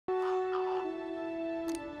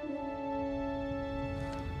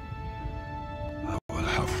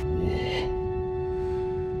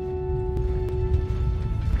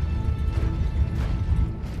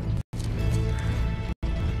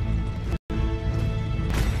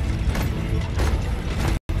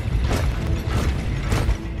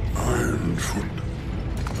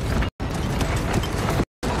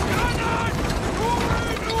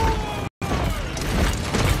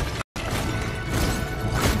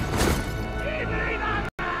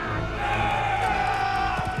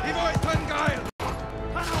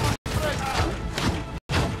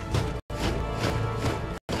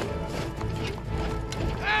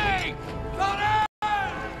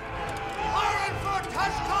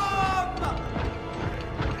has come!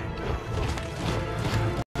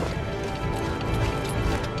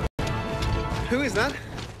 Who is that?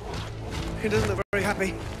 He doesn't look very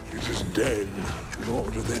happy. It is dead,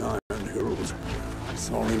 Lord of the Iron Hills.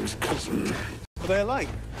 Thorin's cousin. What are they alike?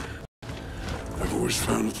 I've always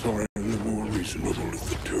found Thorin the more reasonable of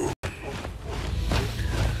the two.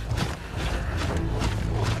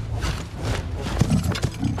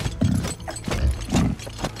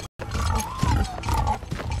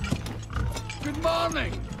 Good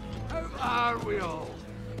morning. How are we all?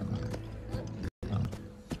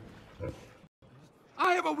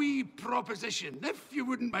 I have a wee proposition, if you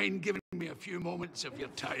wouldn't mind giving me a few moments of your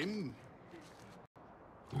time.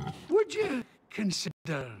 Would you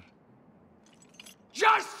consider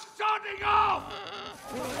just sodding off?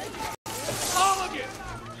 All of you,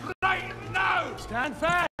 right now! Stand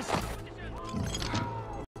fast!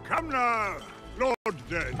 Come now, Lord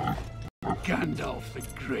Dead. Gandalf the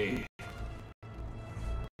Grey.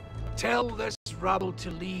 Tell this rabble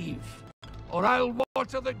to leave, or I'll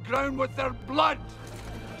water the ground with their blood!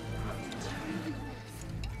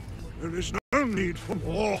 There is no need for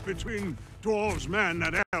war between Dwarves men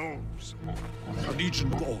and Elves. A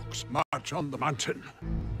legion of orcs march on the mountain.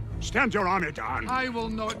 Stand your army down. I will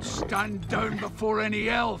not stand down before any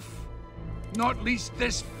elf. Not least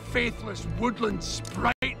this faithless woodland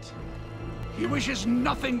sprite. He wishes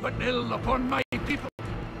nothing but ill upon my people.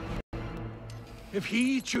 If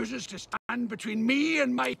he chooses to stand between me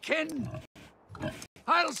and my kin,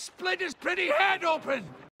 I'll split his pretty head open.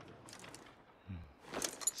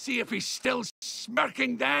 See if he's still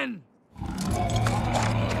smirking then.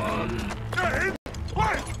 Dead?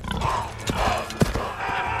 Wait!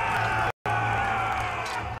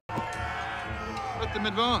 Let them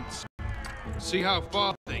advance. See how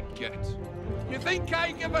far they get. You think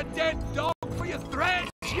I give a dead dog for your threats,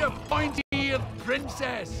 you pointy-eared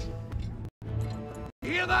princess?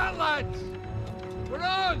 Hear that, lads? We're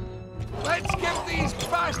on! Let's give these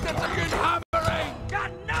bastards a good hammering!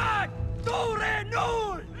 Ganad! Dore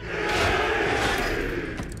Nul!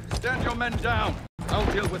 Stand your men down. I'll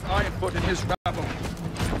deal with Ironfoot and his rabble.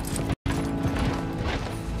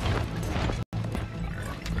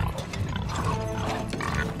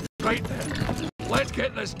 Right then, let's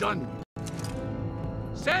get this done.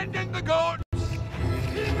 Send in the goats!